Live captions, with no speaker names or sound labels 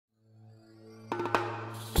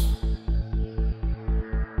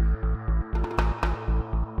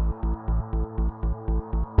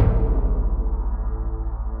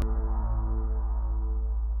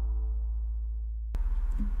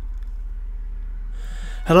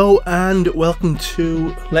Hello and welcome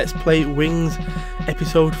to Let's Play Wings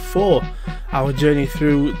episode 4, our journey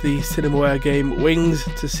through the Cinemaware game Wings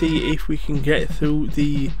to see if we can get through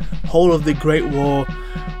the whole of the Great War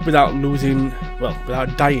without losing, well,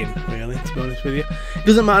 without dying really, to be honest with you. It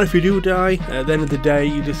doesn't matter if you do die, at the end of the day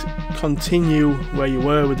you just continue where you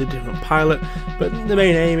were with a different pilot, but the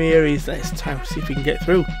main aim here is let's try to see if we can get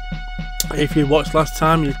through. If you watched last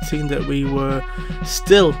time you'd seen that we were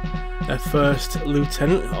still a first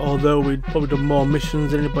lieutenant, although we'd probably done more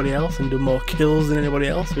missions than anybody else and done more kills than anybody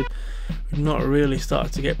else. We'd not really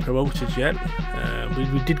started to get promoted yet. We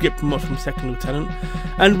did get promoted from second lieutenant,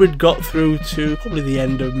 and we'd got through to probably the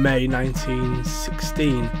end of May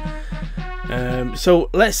 1916. So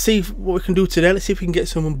let's see what we can do today. Let's see if we can get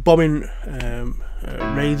some bombing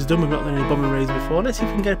raids done. We've not done any bombing raids before. Let's see if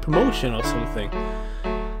we can get a promotion or something.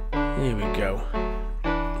 Here we go.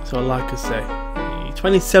 So like I say,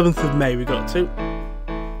 27th of May we got to.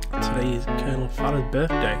 Today is Colonel Farrah's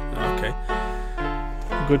birthday. Okay.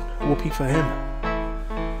 Good whoopee for him.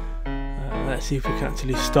 Let's see if we can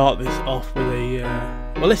actually start this off with a...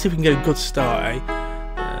 well, let's see if we can get a good start, eh?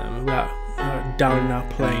 Without downing our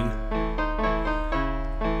plane.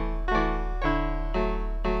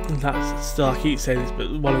 And that's still, I keep saying this, but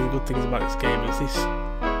one of the good things about this game is this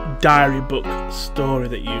diary book story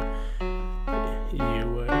that you're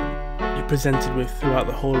presented with throughout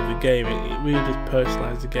the whole of the game. It really does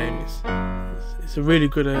personalise the game. It's a really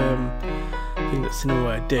good thing that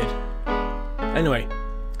Cinemaware did. Anyway,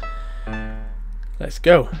 let's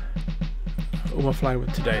go. Who am I flying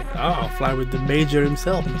with today? I'll fly with the Major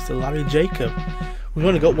himself, Mr. Larry Jacob. We've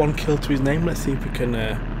only got one kill to his name. Let's see if we can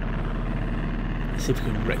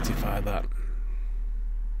rectify that.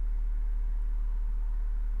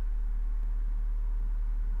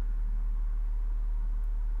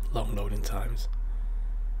 Long loading times.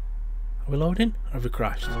 Are we loading? Or have we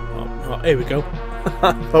crashed? Oh, here we go.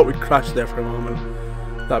 I thought we'd crashed there for a moment.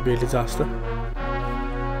 That'd be a disaster.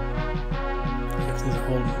 Makes things a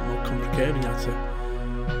whole lot more complicated when you have to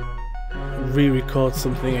re-record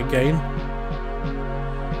something again.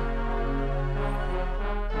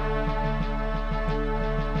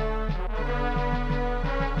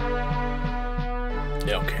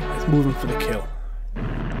 Yeah, okay, let's move him for the kill.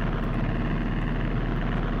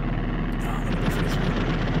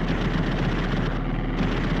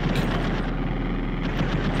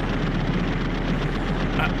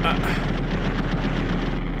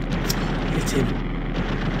 Hit him.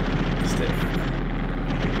 Missed it.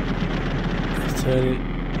 Let's turn it.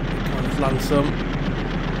 Come on, let's land some.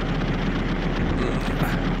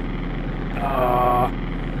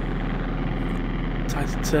 Time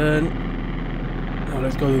to turn. Oh,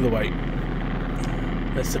 let's go the other way.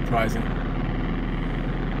 Let's surprise him.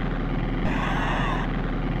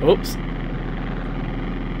 Oops.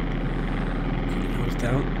 Keep your nose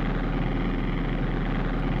down.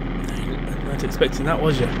 You weren't expecting that,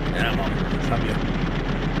 was you? Yeah, come on, let's have you.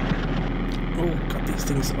 Oh god, these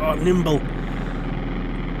things are nimble.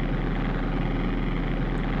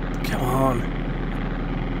 Come on.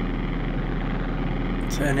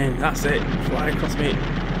 Turn in, that's it. Fly across me.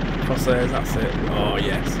 Crosshairs, that's it. Oh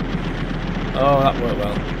yes. Oh, that worked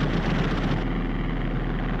well.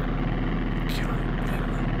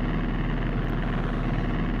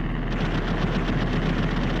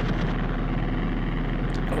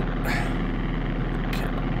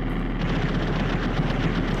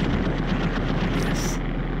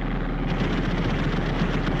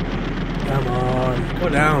 Come on, go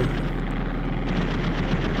down.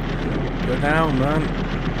 Go down, man.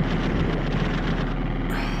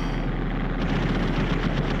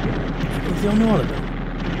 Is he on all of them? I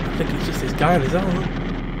think it's just this guy on his own.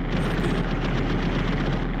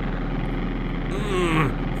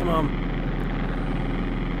 Come on.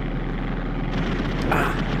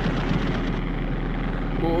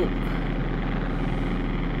 Oh.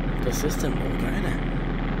 Persistent little guy, isn't it?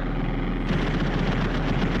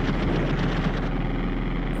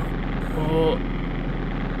 Oh,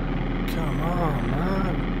 come on,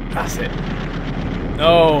 man. That's it.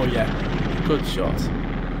 Oh, yeah. Good shot.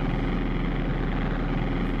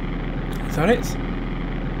 Is that it? I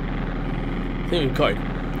think we've got him.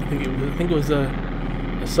 I think it was a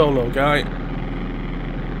solo guy.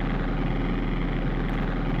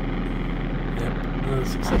 Yep, another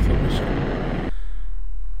successful mission.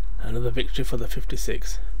 Another victory for the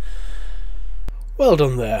 56. Well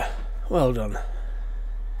done there. Well done.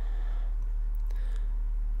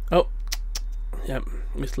 Oh, yep,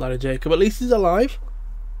 Mr. Larry Jacob. At least he's alive.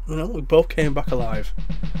 You know, we both came back alive.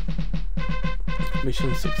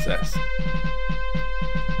 Mission success.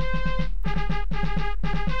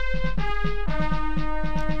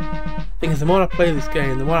 thing is, the more I play this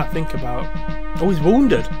game, the more I think about. Oh, he's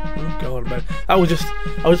wounded. Oh, go on, man. I was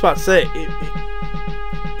about to say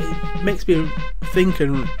it makes me think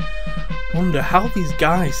and wonder how these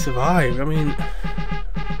guys survived. I mean,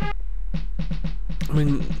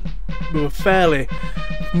 we were fairly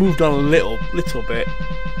moved on a little bit.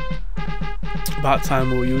 About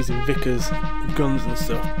time we were using Vickers guns and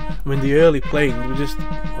stuff. I mean, the early planes were just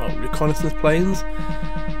reconnaissance planes.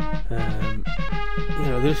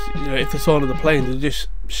 If they saw another plane, they'd just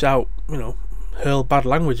shout, hurl bad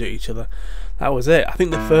language at each other. That was it. I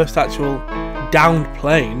think the first actual downed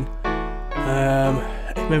plane,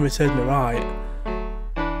 if memory serves me right,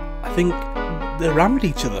 I think they rammed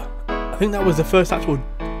each other. I think that was the first actual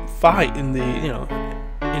fight in the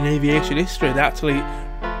in aviation history. They actually,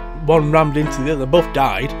 one rammed into the other, both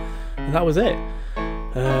died, and that was it.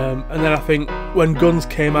 And then I think when guns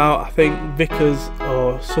came out, I think Vickers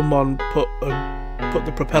or someone put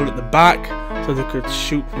the propeller at the back so they could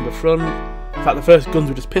shoot from the front. In fact, the first guns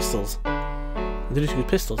were just pistols. They just used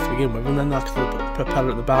pistols to begin with, and then they put the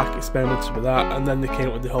propeller at the back, experimented with that, and then they came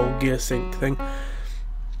up with the whole gear sync thing.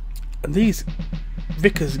 And these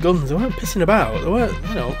Vickers guns, they weren't pissing about. They weren't,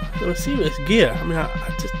 they were serious gear. I mean,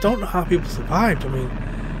 I just don't know how people survived. I mean,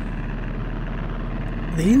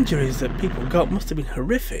 the injuries that people got must have been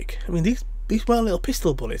horrific. I mean, these weren't little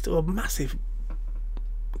pistol bullets. They were massive.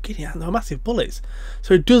 They were massive bullets.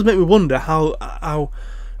 So it does make me wonder how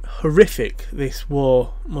horrific this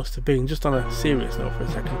war must have been. Just on a serious note for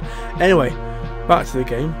a second. Anyway, back to the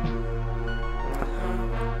game.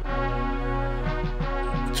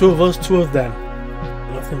 2 of us, 2 of them.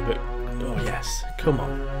 Nothing but, oh yes, come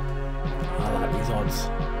on. I like these odds.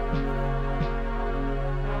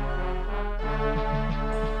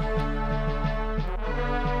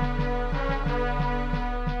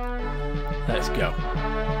 Let's go.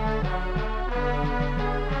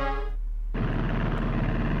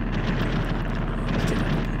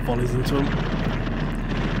 Volleys into him.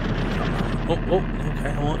 Oh,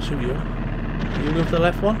 okay, I won't shoot you. You go for the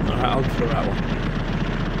left one? Alright, I'll throw that one.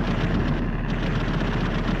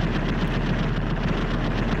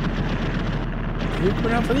 Are you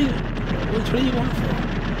coming out for these? Which way are you going for?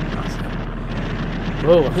 That's it.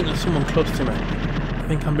 Whoa, I think there's someone close to me. I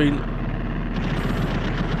think I'm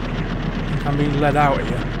being led out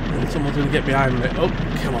here. And someone's going to get behind me. Oh,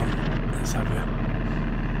 come on. Let's have you.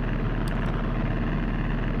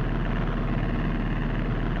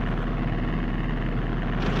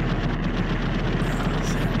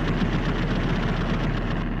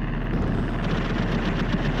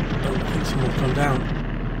 Oh, I think someone's gone down.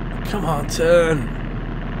 Come on, turn.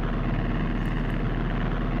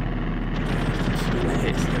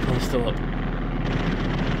 Everyone's still up.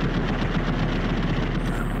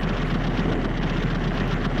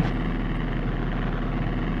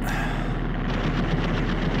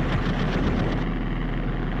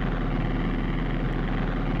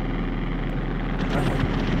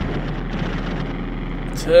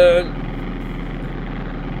 Turn.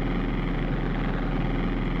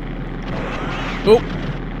 Oh.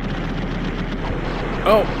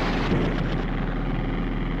 Oh.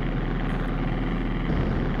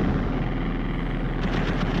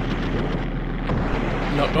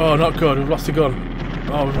 No, oh, not good. We've lost a gun.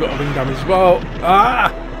 Oh, we've got a wing damage. Whoa.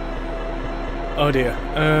 Ah. Oh dear.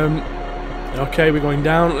 Okay, we're going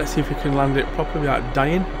down. Let's see if we can land it properly without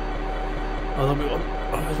dying. Oh,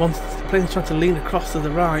 there's one plane's trying to lean across to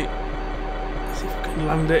the right. Let's see if we can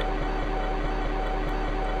land it.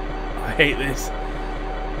 I hate this.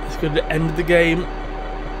 It's going to end the game.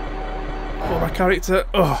 Oh, my character.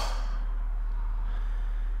 Oh.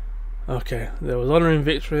 Okay, there was honour in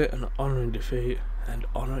victory and honour in defeat and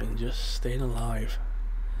honour in just staying alive.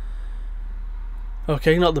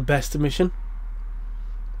 Okay, not the best mission.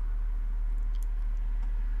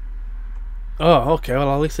 Oh, okay,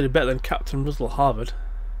 well at least I did better than Captain Russell Harvard.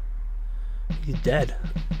 He's dead.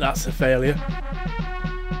 That's a failure.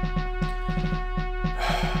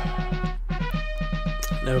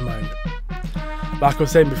 Never mind. Like I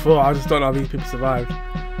was saying before, I just don't know how these people survived.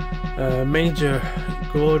 Major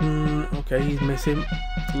Gordon, okay, he's missing.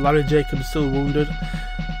 Larry Jacobs still wounded.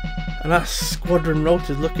 And that squadron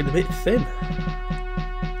rotor's looking a bit thin.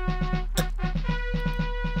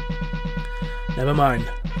 Never mind.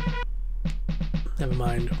 Never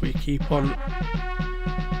mind. We keep on.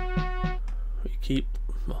 We keep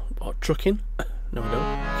trucking. No, we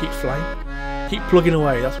don't. Keep flying. Keep plugging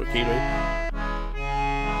away. That's what we keep doing.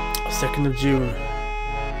 2nd of June.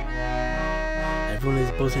 Everyone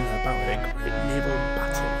is buzzing about a great naval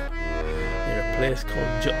battle near a place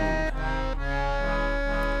called Jutland.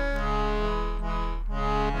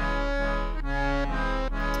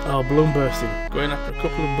 Oh, balloon bursting. Going after a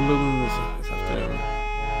couple of balloons this afternoon.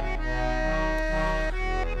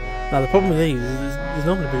 Now the problem with these is there's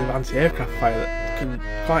not going to be an anti-aircraft fire that can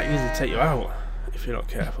quite easily take you out if you're not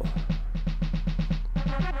careful.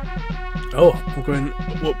 Oh, I'm going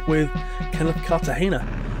up with Kenneth Cartagena,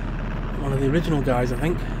 one of the original guys, I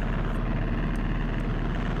think.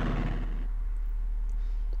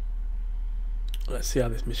 Let's see how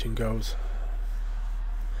this mission goes.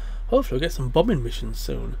 Hopefully we'll get some bombing missions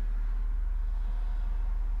soon.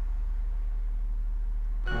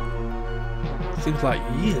 Seems like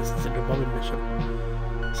years since I did a bombing mission.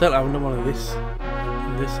 Certainly I haven't done one of this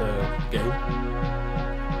in this game.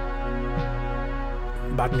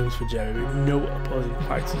 Bad news for Jerry, no opposing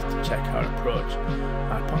fighters to check our approach.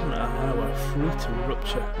 My partner and I were free to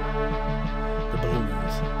rupture the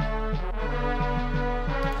balloons.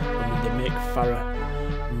 And they make Farah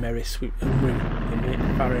merry sweet they make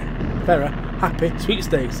Farah happy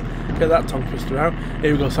sweepstakes. Get that tongue twister out.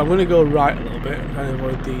 Here we go, so I'm gonna go right a little bit and try to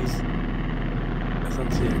avoid these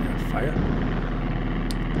anti-aircraft fire.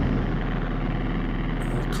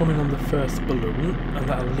 Coming on the first balloon, and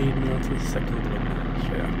that'll lead me on to the second balloon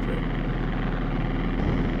straight after it.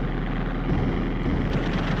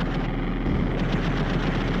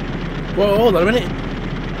 Whoa, hold on a minute!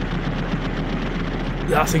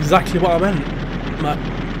 That's exactly what I meant. My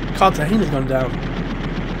Cartagena's gone down.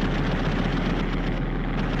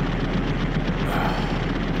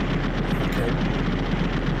 Okay.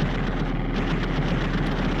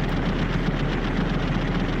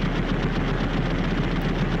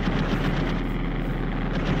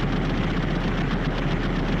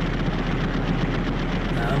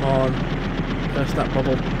 Come on. Burst that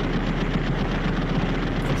bubble.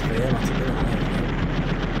 That's the air.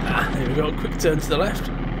 There we go, quick turn to the left.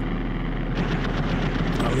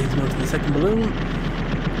 That leads me on to the second balloon.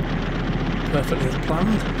 Perfectly as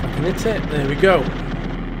planned. If I can hit it, there we go.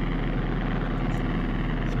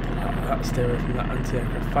 Let's pull out of that, stay away from that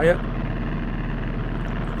anti-aircraft fire.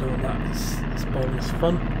 Doing that is bonus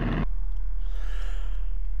fun.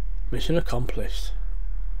 Mission accomplished.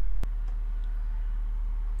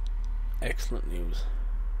 Excellent news.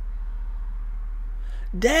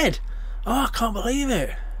 Dead! Oh, I can't believe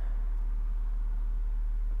it!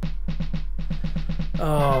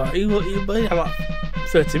 Oh, he had like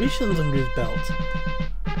 30 missions under his belt.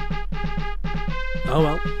 Oh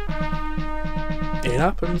well. It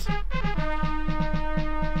happens.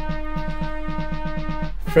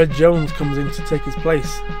 Fred Jones comes in to take his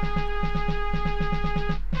place.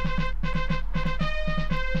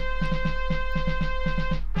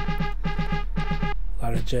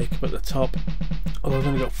 Larry Jacob at the top. Although I've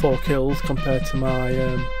only got 4 kills compared to my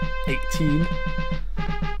 18.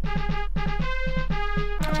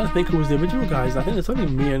 I'm trying to think who was the original guys. I think it's only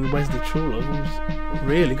me and Wesley Truelove who's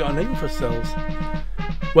really got a name for ourselves.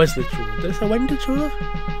 Wesley Truelove. Did I say Wendy Truelove?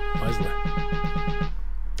 Wesley.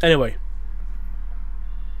 Anyway.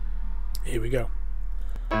 Here we go.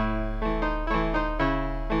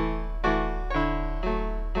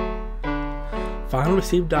 Finally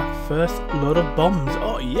received our first load of bombs.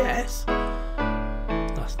 Oh yes!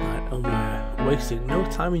 Last night and we're wasting no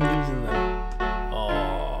time in using them.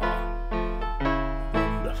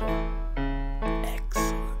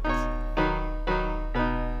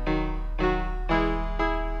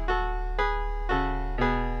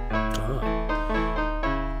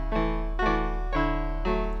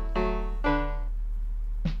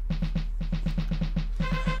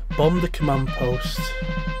 Bomb the command post.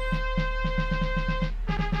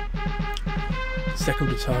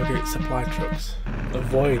 Secondary target supply trucks.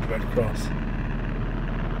 Avoid Red Cross.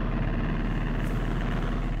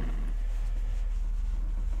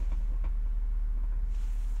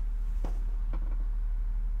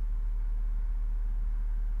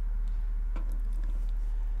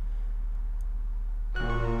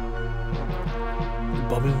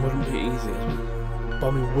 Bombing wouldn't be easy.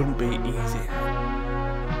 Bombing wouldn't be easy.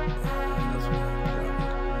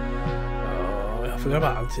 Oh, I forgot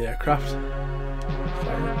about anti-aircraft.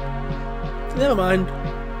 Never mind.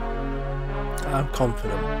 I'm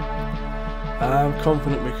confident. I'm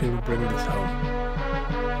confident we can bring this home.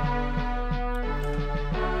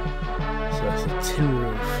 So it's a tin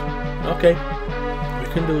roof. Okay, we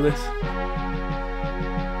can do this.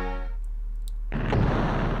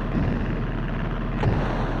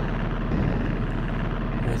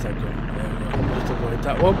 Where's that going? There we go. Just avoid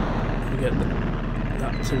that one. We get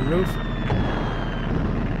that tin roof.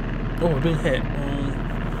 Oh, we've been hit.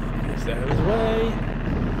 Gets out of his way.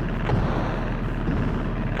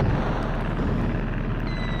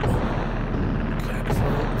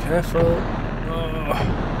 Careful, careful. Oh.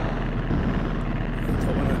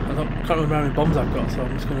 can't remember how many bombs I've got, so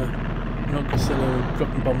I'm just gonna not go silly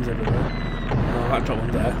dropping bombs everywhere. Oh, I dropped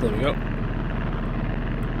one there. There we go.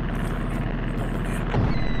 Bomb one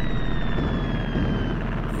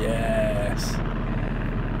here. Yes.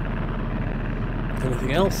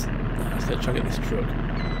 Anything else? No, let's try and get this truck.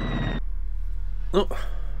 Oh,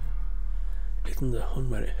 isn't the Hun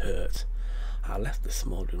where it hurt? I left the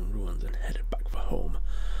smouldering ruins and headed back for home.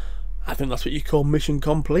 I think that's what you call mission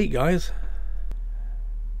complete, guys.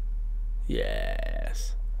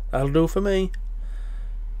 Yes, that'll do for me.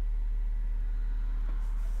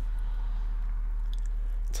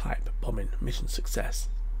 Type bombing, mission success.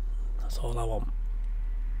 That's all I want.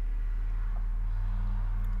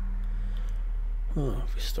 Oh,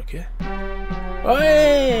 we stuck here.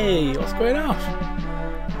 Hey, what's going off?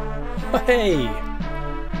 Hey,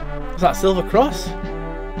 is that Silver Cross?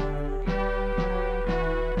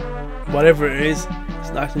 Whatever it is,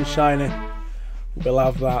 it's nice and shiny. We'll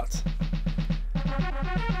have that.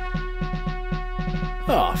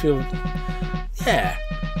 Oh, I feel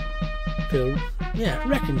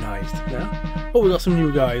recognised now. Oh, we got some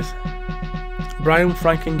new guys. Brian,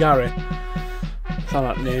 Frank, and Gary. Sound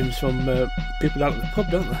like names from people down at the pub,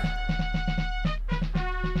 don't they?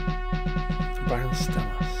 Brian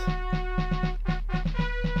Stellas.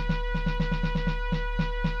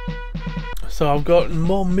 So I've got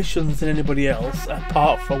more missions than anybody else,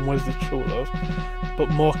 apart from Where's the True Love, but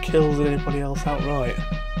more kills than anybody else outright.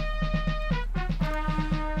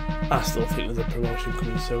 I still think there's a promotion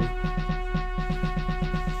coming soon.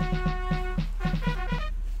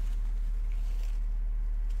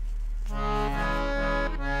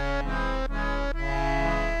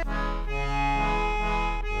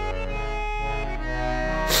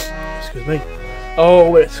 Excuse me. Oh,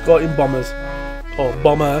 we're escorting bombers. Or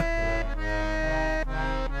bomber.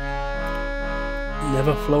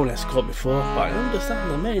 Never flown escort before, but I understand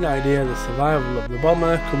the main idea. The survival of the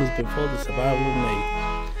bomber comes before the survival of me.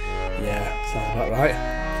 Yeah, sounds about right.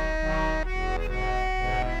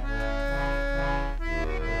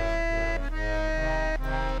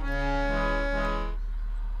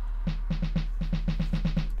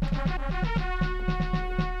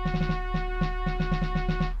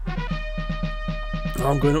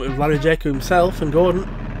 I'm going up with Larry Jacob himself and Gordon.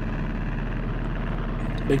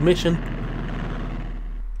 Big mission.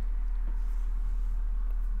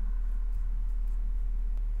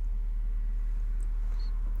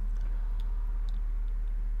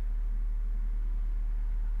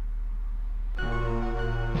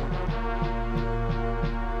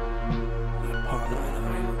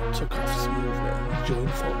 Took off smoothly and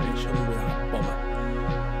joined formation with our bomber.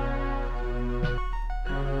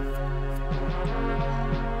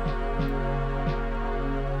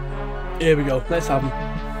 Here we go, let's have them.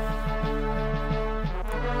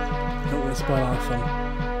 Don't want to spoil our fun.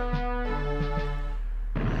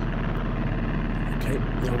 Okay,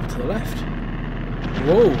 over to the left.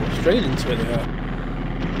 Whoa, straight into it there.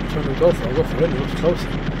 I'm trying to go for it, I'll go for it, much closer.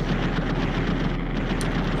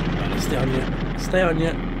 Right, stay on you. Stay on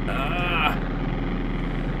you. Ah.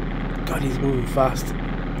 God, he's moving fast.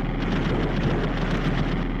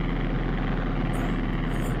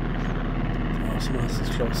 Oh, someone else is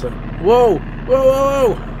closer. Whoa! Whoa,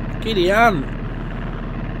 whoa, whoa! Gideon!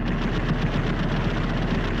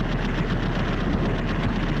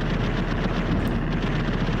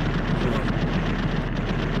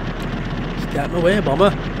 Just get out of my way,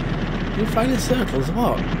 bomber. You flying in circles or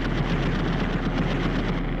what?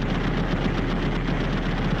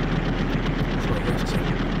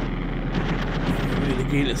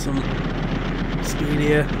 Gain at some speed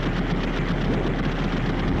here.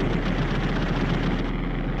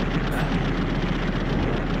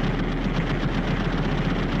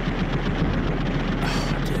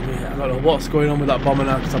 I don't know what's going on with that bomber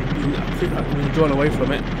now because I think I'm being drawn away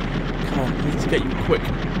from it. Come on, I need to get you quick.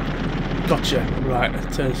 Gotcha. Right,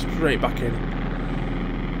 let's turn straight back in.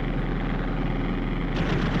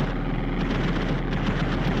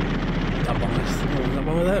 That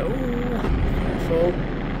bomber there. Ooh.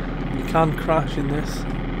 You can crash in this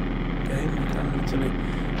game, you can literally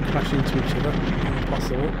crash into each other,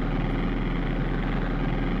 impossible.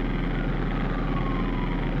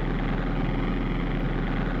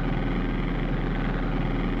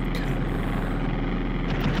 Okay.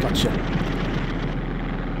 Gotcha.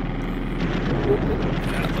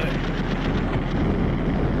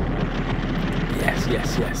 Yes,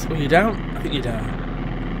 yes, yes. Oh, you down? I think you're down.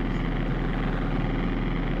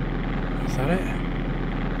 Is that it?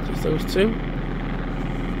 Just those two?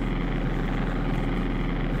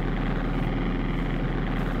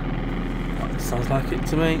 That sounds like it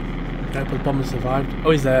to me. I hope the bomber survived.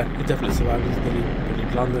 Oh, he's there. He definitely survived. He's bloody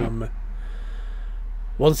He's landing on me.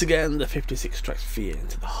 Once again, the 56 strikes fear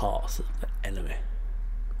into the hearts of the enemy.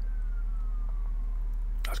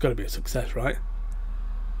 That's got to be a success, right?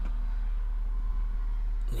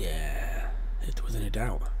 Yeah, if there was any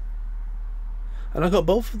doubt. And I got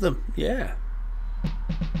both of them, yeah.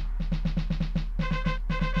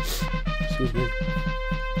 Excuse me.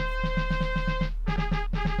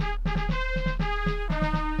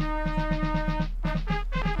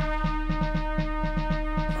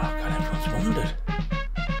 Oh god, everyone's wondered.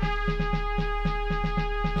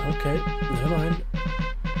 Okay, never mind.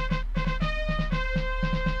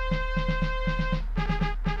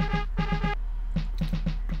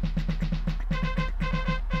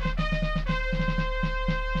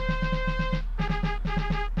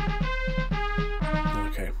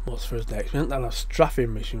 What's for us next? We haven't done a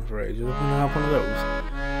Strafing mission for ages. We're going to have one of those.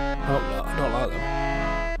 Oh, no, I don't like them.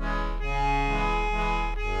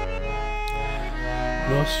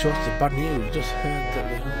 No shortage of bad news. Just heard that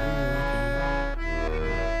the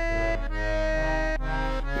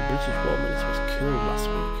British War Minister was killed last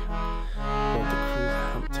week aboard the cruise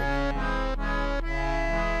Hampton.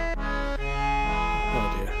 Oh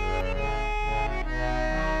dear.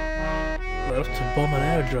 We're off to bomb an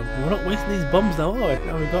aerodrome. We're not wasting these bombs now, are we?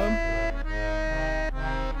 Now we got them.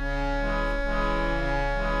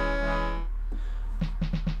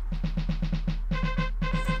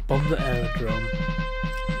 Bomb the aerodrome.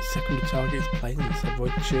 Secondary target is planes.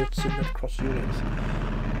 Avoid churches and Red Cross units.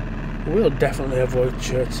 We'll definitely avoid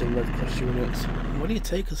churches and Red Cross units. What do you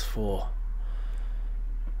take us for?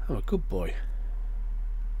 I'm a good boy.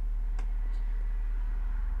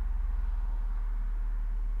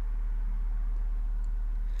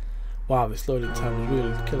 Wow, this loading time is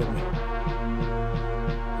really killing me.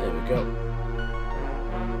 There we go.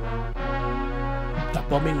 That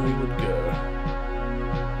bombing we would go.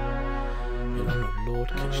 In honor of Lord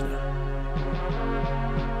Kitchener.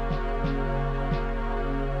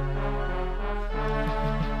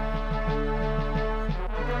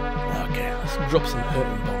 Okay, let's drop some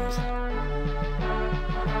hurting bombs.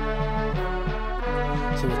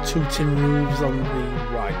 So the 2 tin roofs on the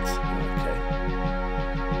right. Okay.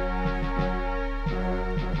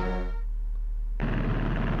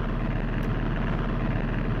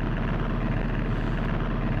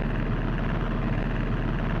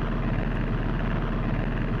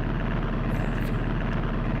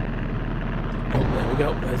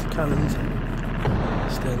 There's cannons.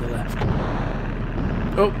 Stay on the left.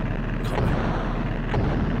 Oh, caught me.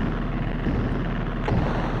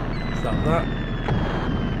 Is that?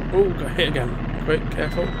 Oh, got hit again. Quick,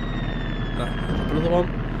 careful. Drop another one.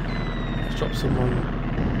 Let's drop someone.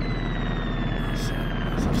 Let's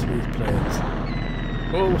have some of these players.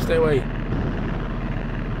 Oh, stay away.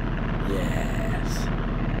 Yes.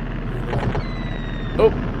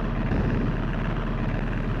 Oh.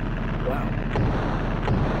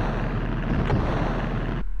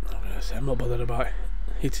 I'm not bothered about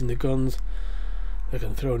hitting the guns. They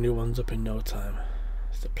can throw new ones up in no time.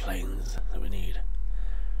 It's the planes that we need.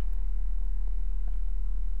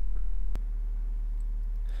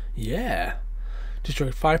 Yeah,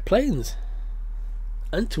 destroyed 5 planes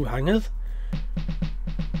and 2 hangars.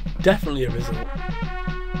 Definitely a result.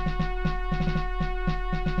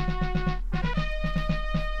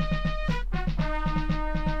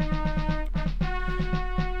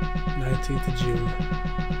 of June.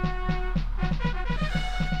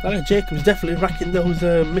 Jacob's definitely racking those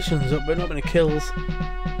missions up, but not many kills.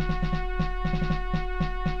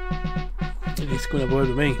 He's going to avoid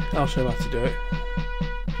with me. I'll show him how to do it.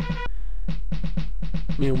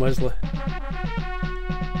 Me and Wesley.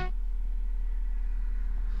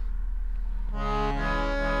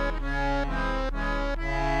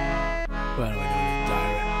 Where are we going?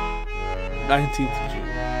 Diary. 19th of June.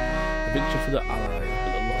 A victory for the Allies,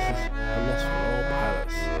 but a loss for all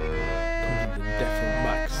pilots. Comes with the death of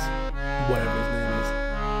Max, whatever his name is.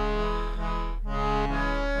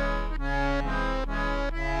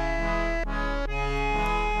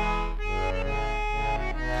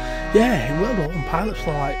 Yeah, in World War I, pilots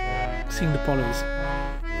were like seen upon as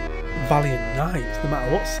valiant knights, no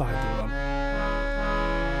matter what side they were on.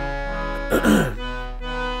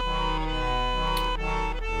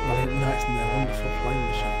 Valiant knights and their wonderful flying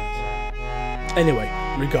machines. Anyway,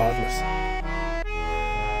 regardless,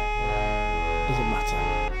 doesn't matter.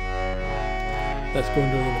 Let's go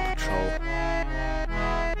and do another patrol.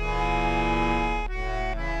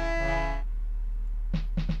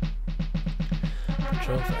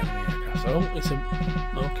 Patrol for enemy aircraft. Oh, it's a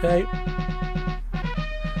okay.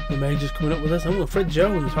 The Major's coming up with us. Oh, Fred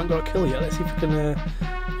Jones, haven't got a kill yet. Let's see if we can.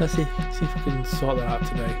 Let's see if we can sort that out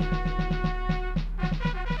today.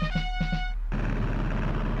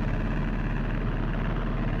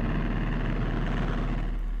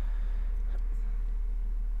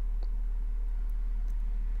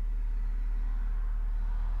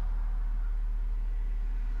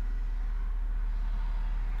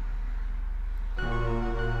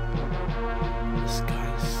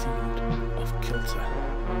 closer.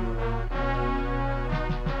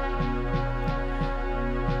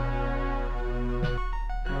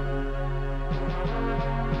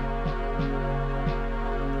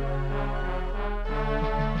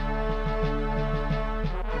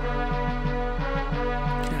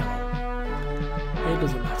 It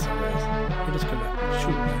doesn't matter, guys. We're just gonna shoot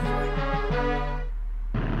me anyway.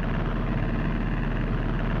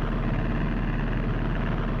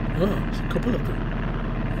 Oh, there's a couple of them.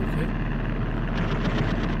 Okay.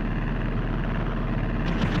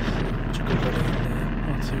 Chuck a body in there,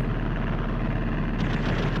 or two.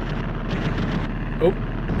 Oh,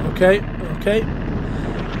 okay, okay.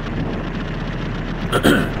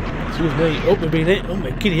 Excuse me. Oh, we're being hit. Oh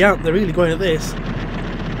my giddy aunt, they're really going at this.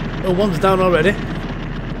 Oh, one's down already.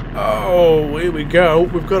 Oh, here we go.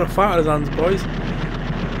 We've got a fight on his hands, boys.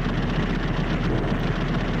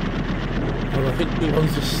 Well, I think the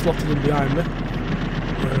one's just slotted in behind me.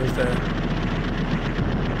 Where is there?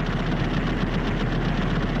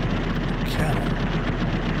 Okay.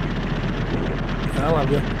 I'll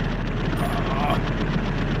have you. Oh.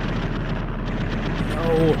 No.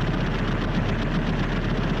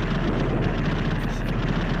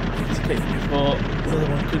 Need to get you before the other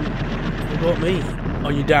one couldn't. They got me. Oh,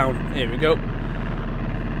 you're down. Here we go.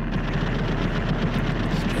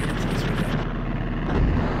 Straight into this video.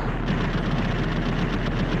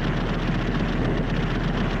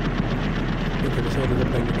 Look at the side of the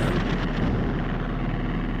plane now.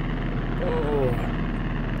 Oh.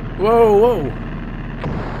 Whoa, whoa.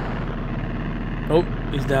 Oh,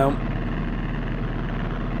 he's down.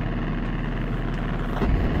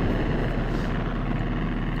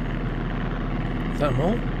 Is that them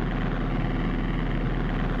all?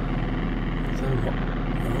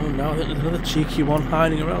 Oh no, I think there's another cheeky one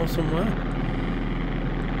hiding around somewhere.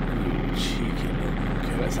 You cheeky little...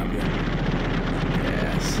 Okay, let's have you.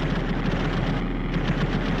 Yes.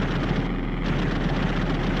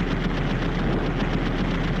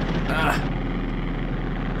 Ah!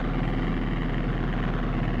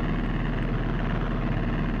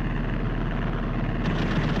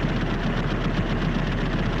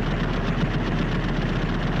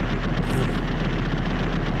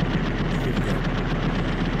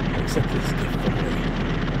 Except this gift for me.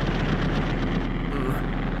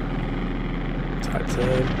 Tight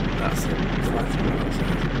turn. That's it. Flat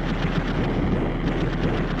outside.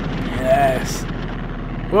 Yes.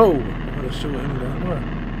 Whoa! I'm gonna shoot him down. Where?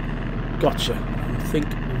 Gotcha. I think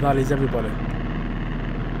that is everybody.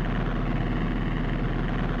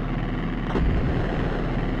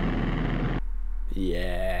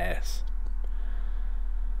 Yes.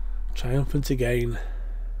 Triumphant again.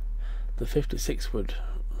 The 56 would.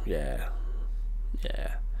 Yeah.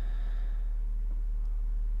 Yeah.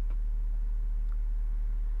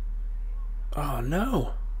 Oh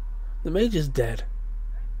no. The Major's dead.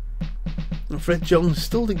 And Fred Jones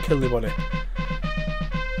still didn't kill anybody.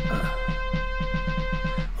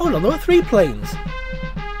 Oh no, there were 3 planes.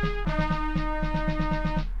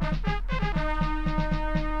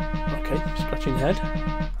 Okay, scratching head.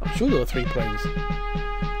 I'm sure there were 3 planes.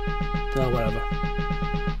 No, whatever.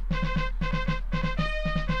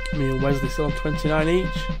 Me and Wesley still on 29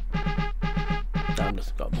 each. Damn,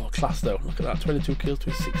 just got more class though. Look at that, 22 kills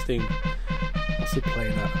to 16. What's he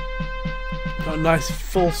playing at? Got a nice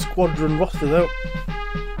full squadron roster though.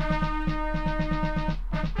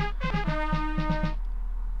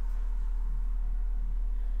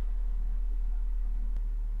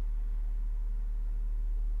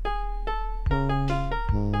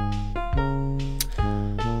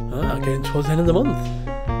 Getting towards the end of the month.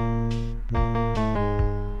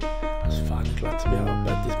 Glad to be out of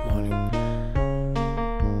bed this morning.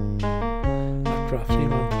 After our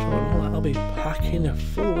 3-man patrol, I'll be packing a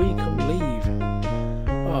full week of leave.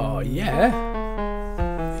 Oh yeah,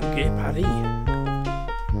 get Paddy.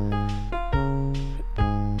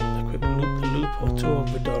 A quick loop or two will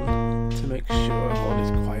be done to make sure all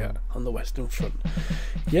is quiet on the Western Front.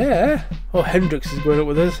 Yeah. Oh, Hendrix is going up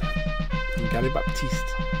with us, and Gary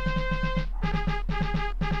Baptiste.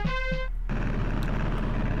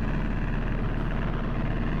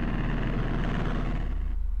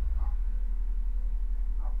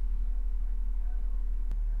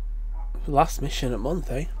 Last mission at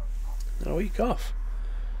month, eh? A week off.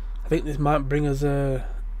 I think this might bring us this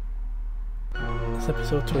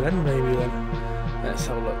episode to an end, maybe then. Let's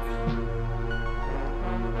have a look.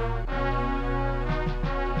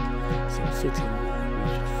 Seems fitting we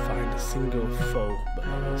should find a single foe, but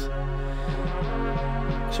that was.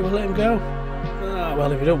 Should we let him go? Ah,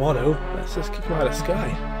 well, if you don't want to, let's just kick him out of the sky.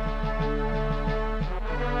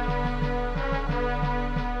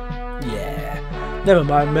 Yeah. Never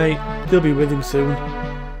mind, mate. They'll be with him soon.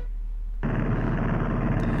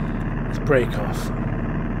 Let's break off.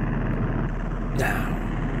 Now.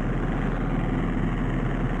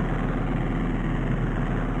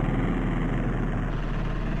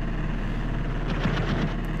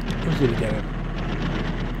 Who's going to get him?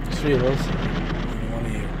 3 of us. Only one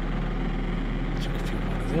of you. Chuck a few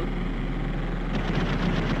bodies in.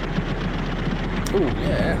 Oh,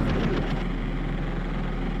 yeah.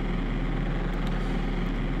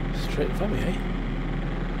 Straight for me, eh?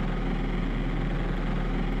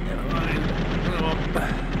 Never mind.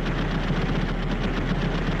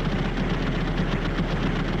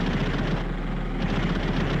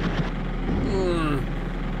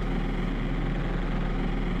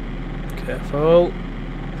 Careful.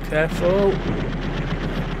 Careful.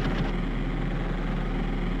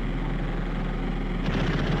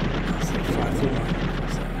 That's the 5 through line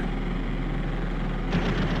across there.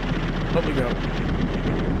 Up we go.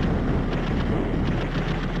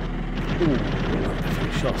 Ooh, a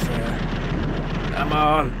few shots there. Come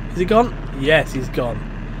on. Is he gone? Yes, he's gone.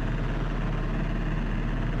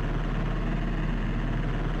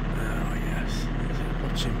 Oh, yes.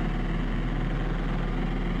 Watch him.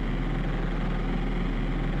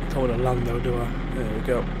 I don't want to land though, do I? There we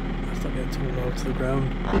go. Let's not get too low to the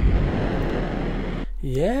ground.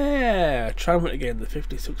 Yeah! Triumphant again, the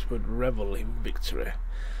 56 would revel in victory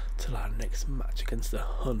till our next match against the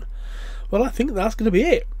Hun. Well, I think that's going to be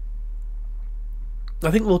it. I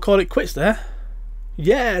think we'll call it quits there.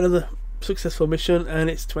 Yeah, another successful mission, and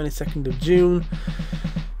it's 22nd of June.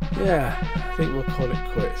 Yeah, I think we'll call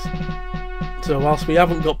it quits. So whilst we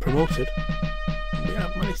haven't got promoted, we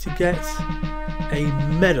have managed to get a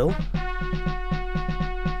medal.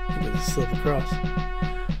 I think it's a Silver Cross.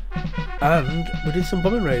 And we did some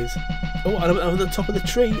bombing raids. Oh, and I'm at the top of the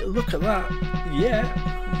tree. Look at that. Yeah.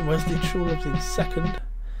 Wesley True Love's in 2nd.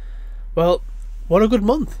 Well, what a good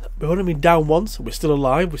month. We've only been down once. We're still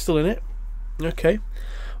alive. We're still in it. Okay.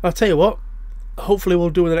 I'll tell you what. Hopefully we'll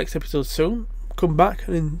do the next episode soon. Come back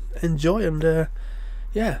and enjoy. And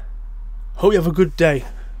yeah. Hope you have a good day.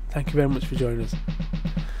 Thank you very much for joining us.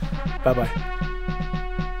 Bye bye.